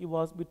time he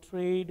was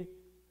betrayed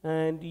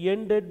and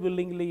ended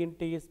willingly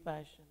into his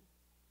passion,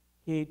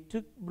 he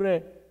took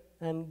bread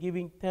and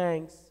giving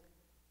thanks,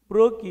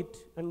 broke it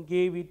and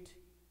gave it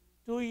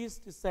to his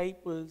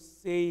disciples,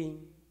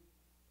 saying,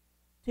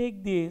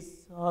 "Take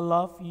this, all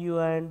of you,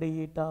 and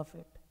eat of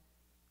it,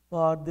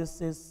 for this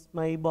is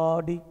my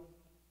body,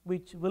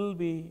 which will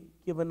be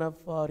given up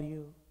for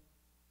you."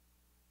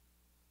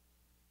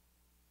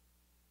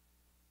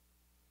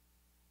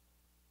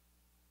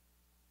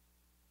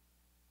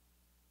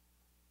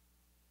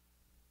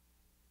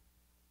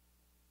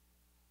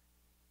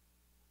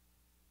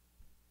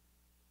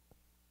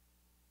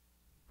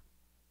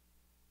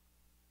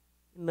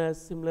 In a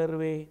similar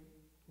way,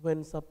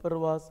 when supper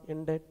was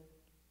ended,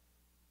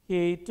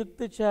 he took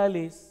the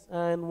chalice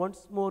and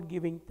once more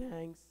giving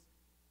thanks,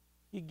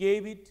 he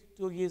gave it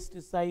to his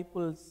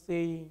disciples,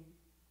 saying,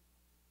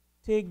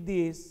 "Take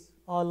this,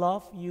 all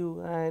of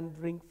you, and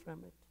drink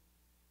from it.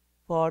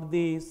 For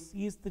this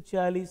is the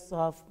chalice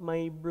of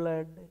my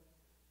blood,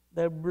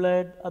 the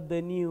blood of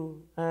the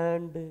new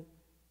and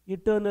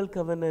eternal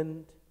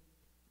covenant,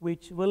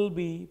 which will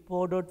be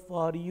poured out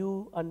for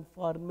you and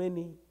for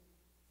many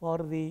for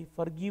the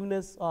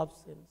forgiveness of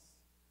sins.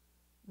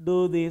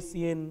 Do this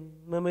in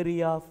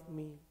memory of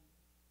me."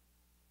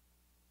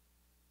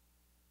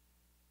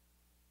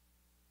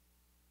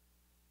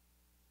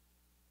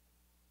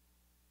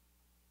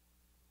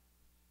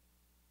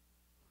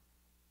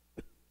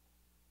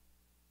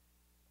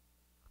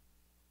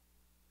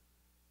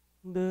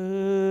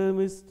 The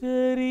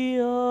mystery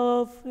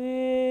of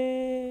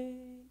faith.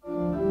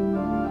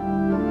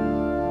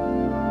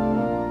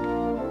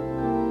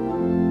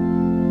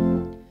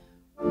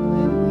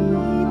 When we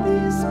eat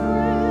this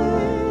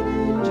bread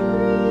and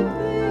drink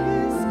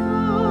this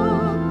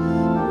cup,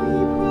 we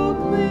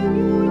proclaim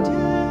your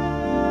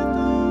death,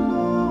 O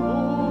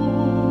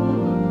Lord,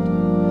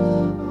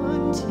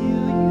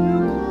 until you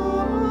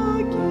come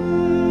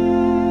again.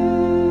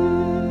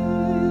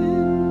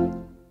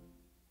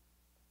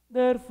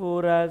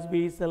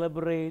 we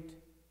celebrate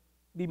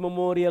the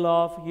memorial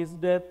of his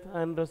death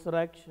and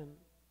resurrection,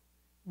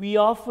 we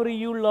offer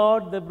you,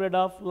 Lord, the bread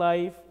of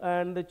life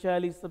and the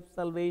chalice of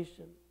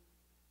salvation,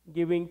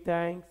 giving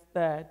thanks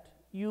that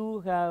you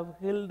have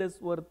held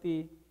us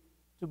worthy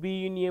to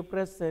be in your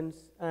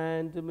presence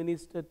and to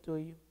minister to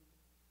you.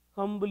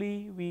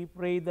 Humbly we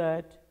pray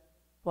that,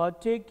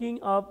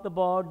 partaking of the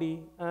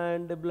body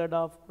and the blood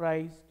of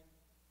Christ,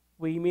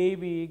 we may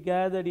be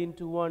gathered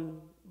into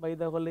one by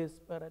the Holy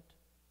Spirit.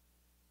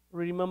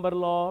 Remember,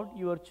 Lord,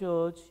 your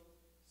church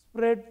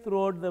spread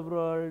throughout the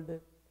world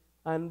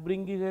and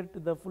bring her to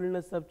the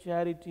fullness of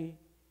charity,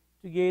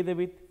 together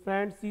with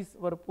Francis,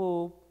 our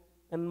Pope,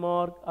 and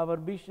Mark, our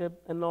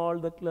Bishop, and all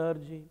the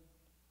clergy.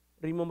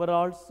 Remember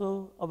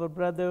also our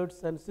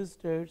brothers and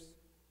sisters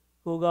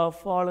who have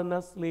fallen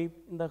asleep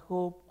in the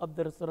hope of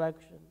the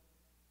resurrection,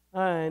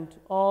 and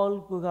all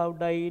who have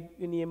died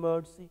in your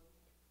mercy.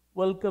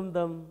 Welcome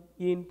them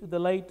into the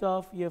light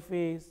of your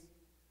face.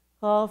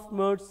 Have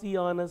mercy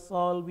on us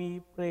all,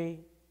 we pray,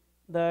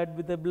 that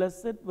with the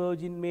Blessed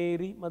Virgin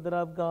Mary, Mother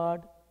of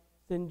God,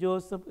 Saint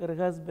Joseph, her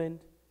husband,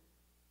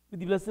 with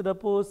the blessed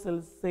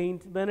apostles,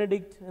 Saint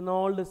Benedict, and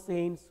all the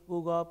saints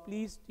who are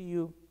pleased to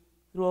you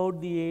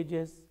throughout the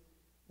ages,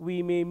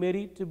 we may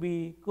merit to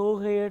be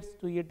co-heirs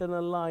to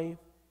eternal life,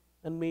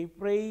 and may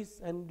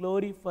praise and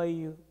glorify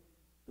you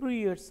through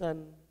your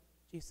Son,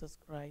 Jesus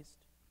Christ.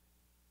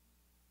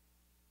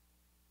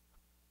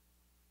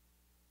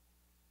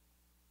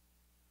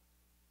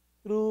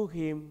 Through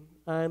him,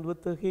 and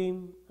with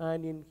him,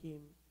 and in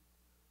him,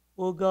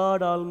 O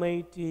God,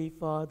 Almighty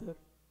Father,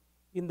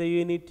 in the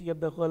unity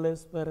of the Holy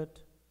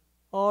Spirit,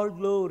 all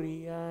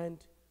glory and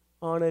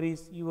honor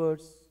is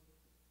yours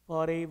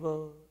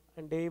forever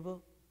and ever.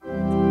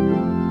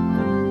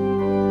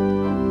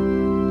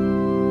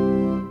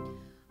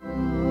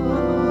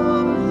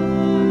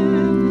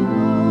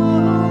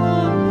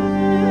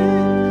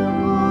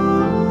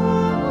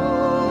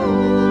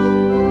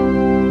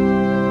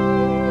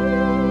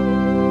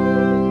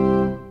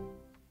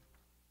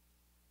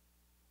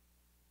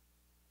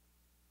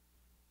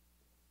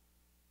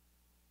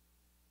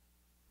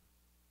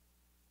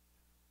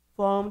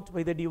 Formed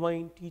by the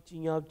divine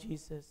teaching of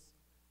Jesus,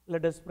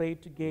 let us pray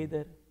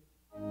together.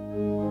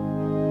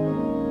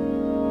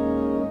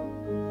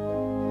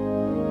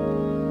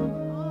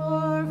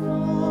 Our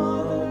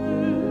Father,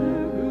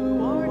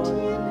 who art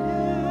in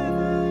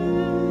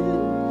heaven,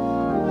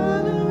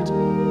 hallowed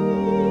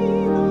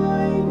be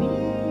thy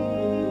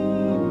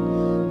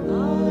name.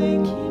 Thy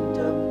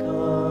kingdom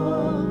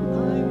come,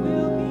 thy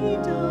will be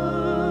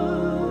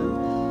done,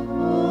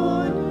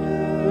 on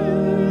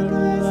earth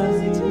as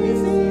it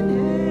is in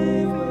heaven.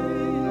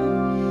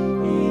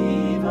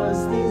 Give us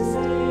this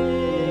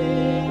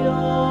day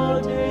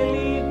our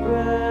daily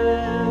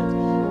bread,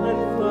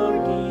 and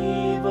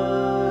forgive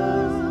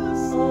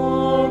us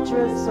all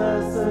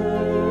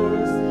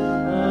trespasses,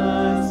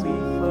 as we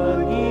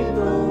forgive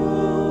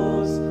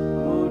those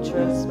who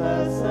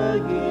trespass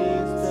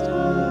against us.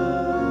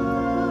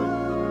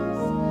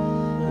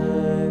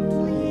 And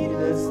lead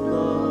us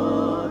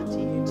not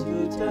into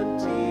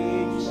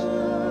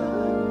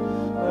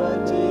temptation, but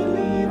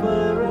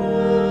deliver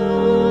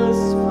us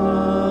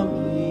from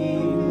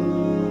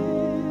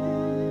evil.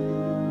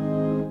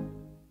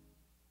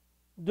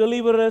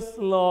 Deliver us,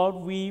 Lord,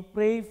 we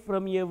pray,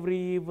 from every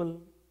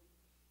evil.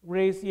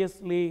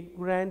 Graciously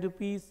grant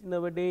peace in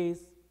our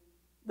days,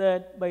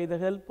 that by the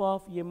help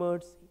of your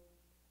mercy,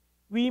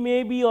 we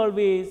may be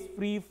always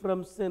free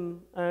from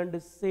sin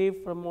and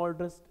safe from all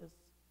distress,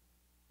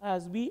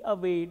 as we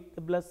await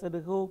the blessed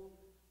hope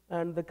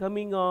and the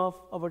coming of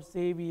our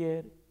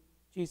Savior,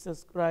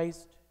 Jesus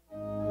Christ.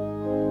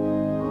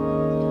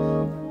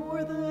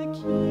 For the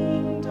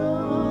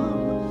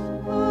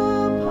kingdom,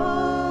 the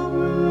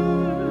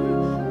power,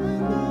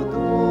 and the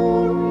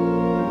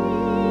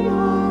glory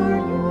are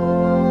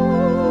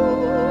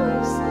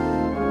yours,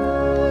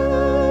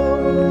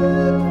 now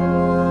and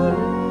forever.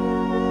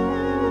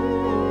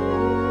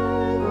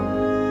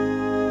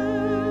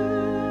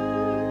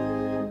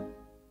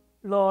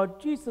 Lord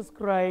Jesus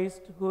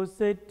Christ, who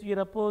said to your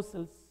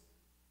apostles,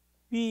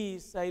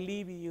 "Peace I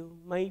leave you,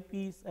 my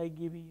peace I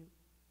give you,"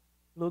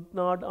 look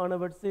not on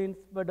our sins,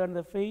 but on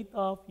the faith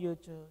of your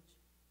church,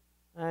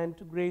 and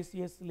to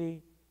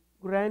graciously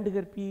grant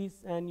her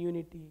peace and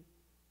unity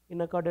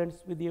in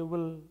accordance with your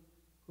will,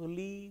 who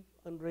live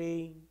and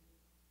reign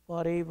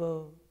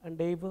forever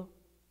and ever.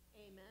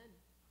 Amen.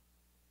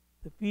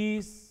 The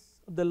peace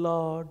of the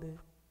Lord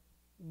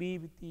be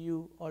with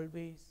you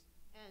always.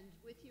 And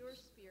with your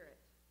spirit.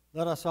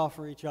 Let us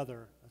offer each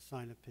other a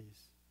sign of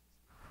peace.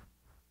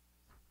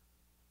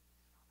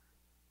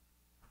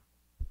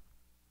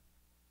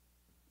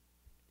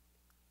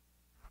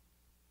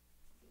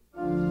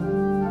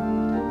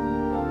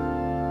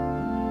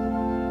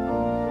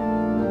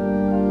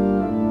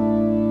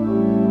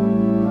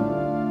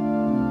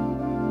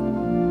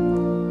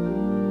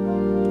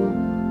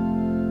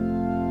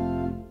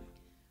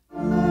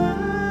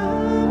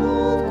 Lamb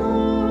of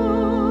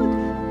God,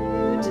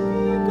 you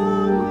take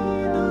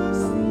away the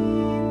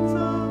sins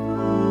of the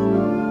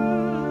world.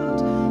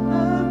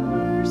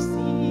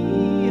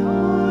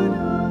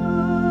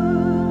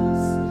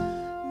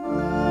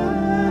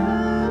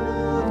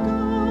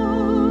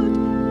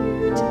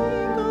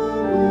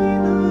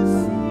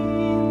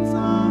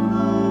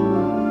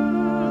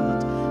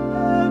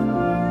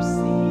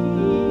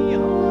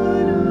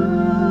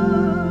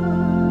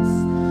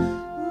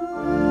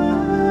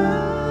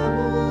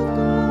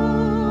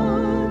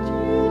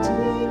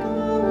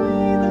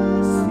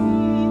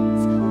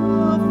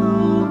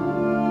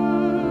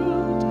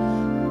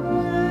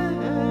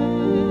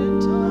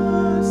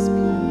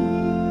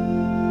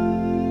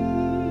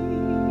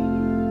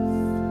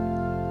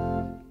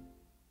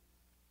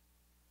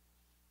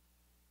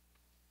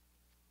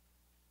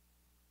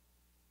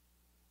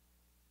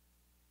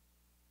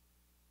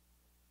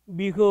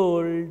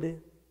 Behold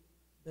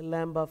the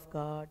Lamb of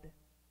God.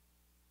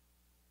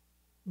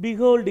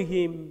 Behold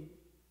him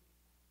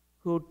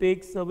who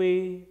takes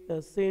away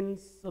the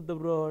sins of the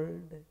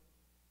world.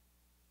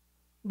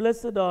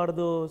 Blessed are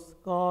those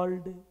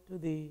called to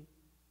the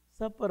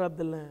supper of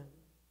the Lamb.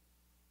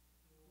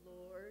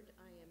 Lord,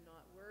 I am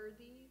not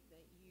worthy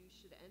that you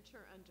should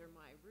enter under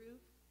my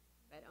roof,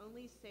 but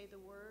only say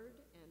the word,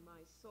 and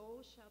my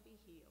soul shall be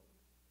healed.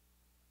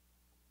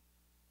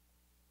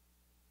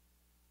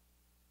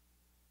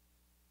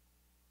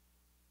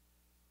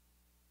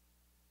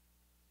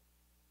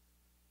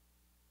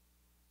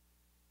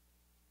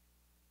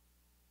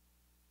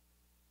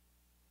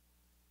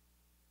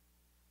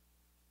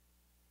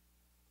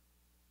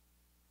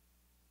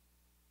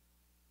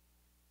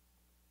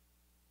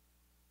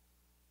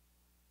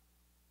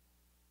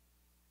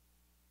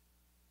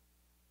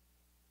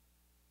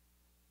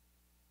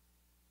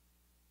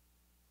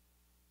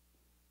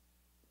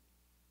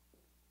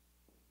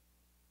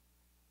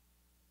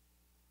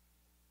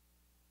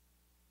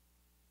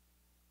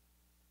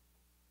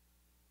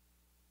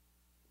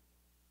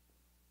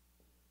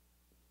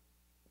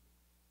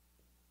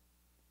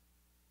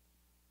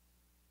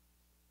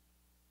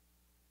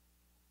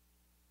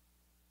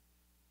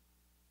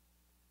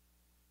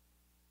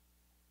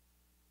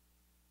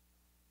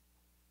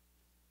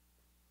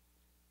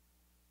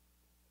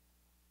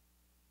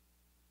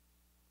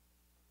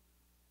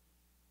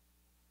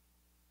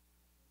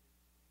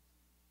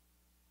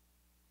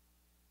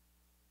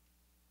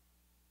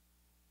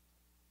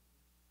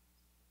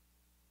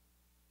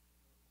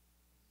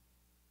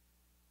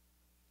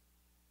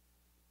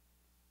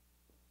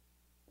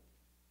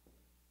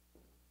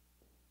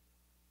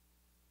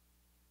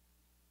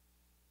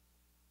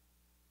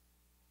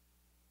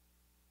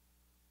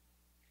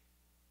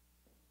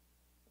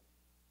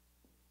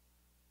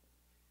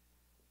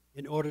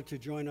 In order to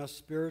join us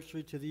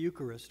spiritually to the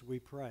Eucharist, we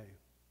pray.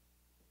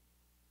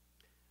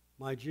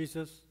 My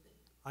Jesus,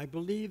 I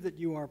believe that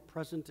you are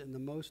present in the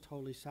most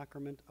holy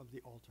sacrament of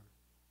the altar.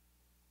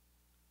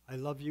 I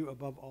love you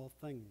above all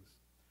things,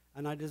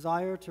 and I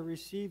desire to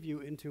receive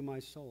you into my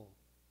soul.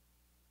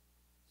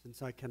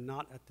 Since I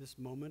cannot at this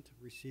moment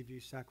receive you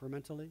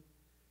sacramentally,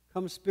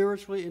 come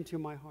spiritually into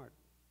my heart.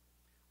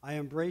 I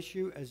embrace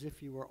you as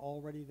if you were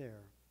already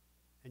there,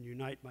 and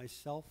unite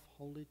myself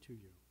wholly to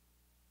you.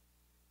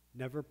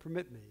 Never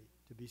permit me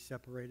to be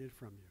separated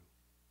from you.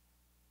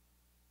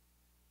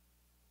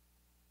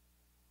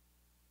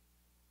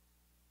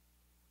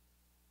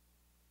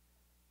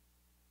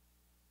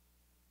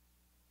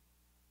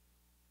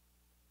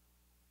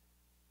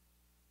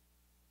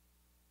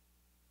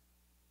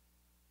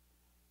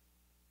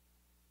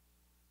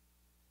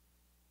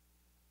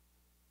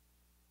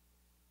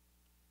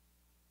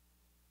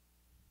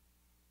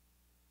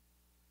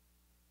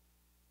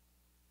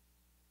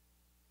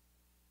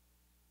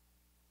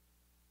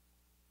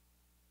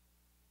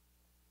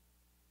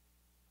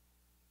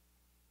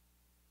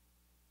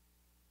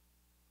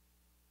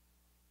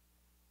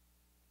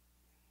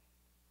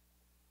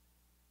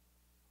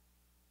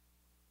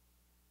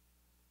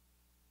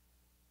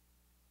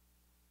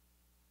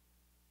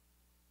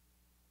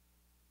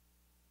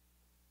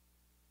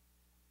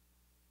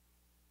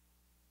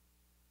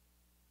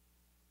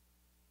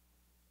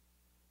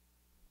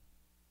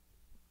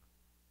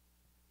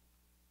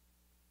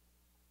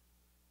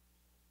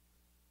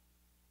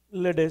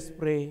 Let us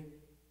pray.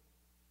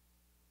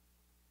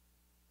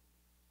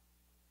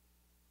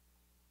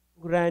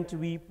 Grant,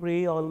 we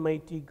pray,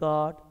 Almighty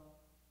God,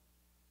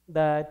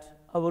 that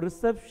our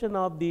reception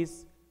of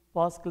this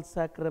Paschal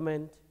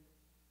Sacrament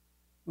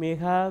may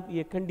have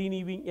a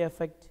continuing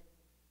effect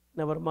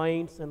in our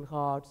minds and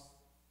hearts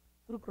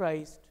through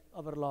Christ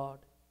our Lord.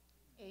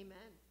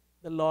 Amen.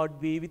 The Lord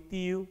be with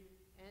you.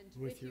 And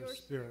With your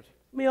spirit.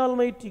 May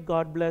Almighty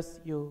God bless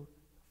you,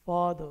 the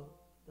Father,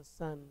 the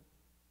Son,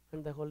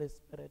 and the Holy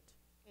Spirit.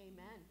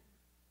 Amen.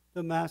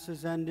 The Mass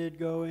is ended.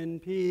 Go in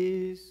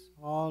peace.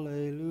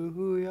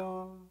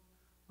 Alleluia.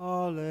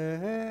 Alleluia.